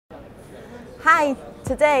Hi,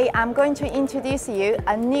 today I'm going to introduce you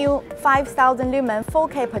a new 5000 lumen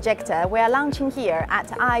 4K projector we are launching here at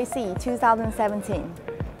IIC 2017.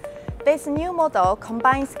 This new model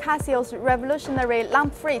combines Casio's revolutionary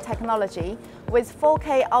lamp-free technology with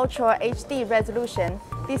 4K Ultra HD resolution,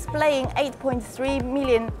 displaying 8.3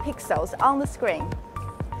 million pixels on the screen.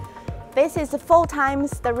 This is 4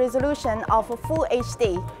 times the resolution of Full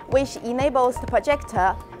HD, which enables the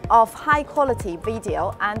projector of high-quality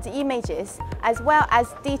video and images, as well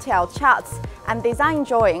as detailed charts and design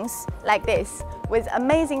drawings like this, with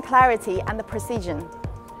amazing clarity and precision.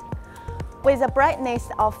 With a brightness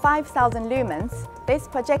of 5000 lumens, this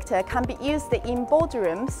projector can be used in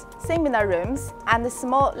boardrooms, seminar rooms, and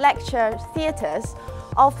small lecture theaters,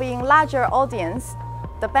 offering larger audience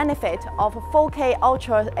the benefit of 4K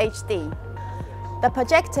Ultra HD. The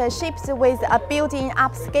projector ships with a built-in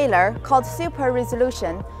upscaler called Super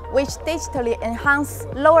Resolution, which digitally enhances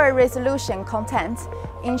lower resolution content,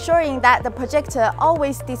 ensuring that the projector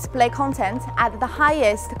always displays content at the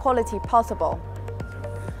highest quality possible.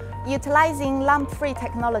 Utilizing lamp-free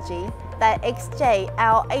technology, the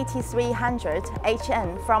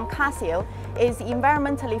XJL8300HN from Casio is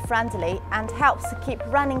environmentally friendly and helps keep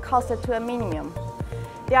running costs to a minimum.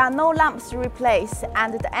 There are no lamps to replace,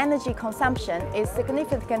 and the energy consumption is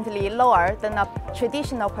significantly lower than a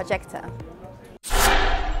traditional projector.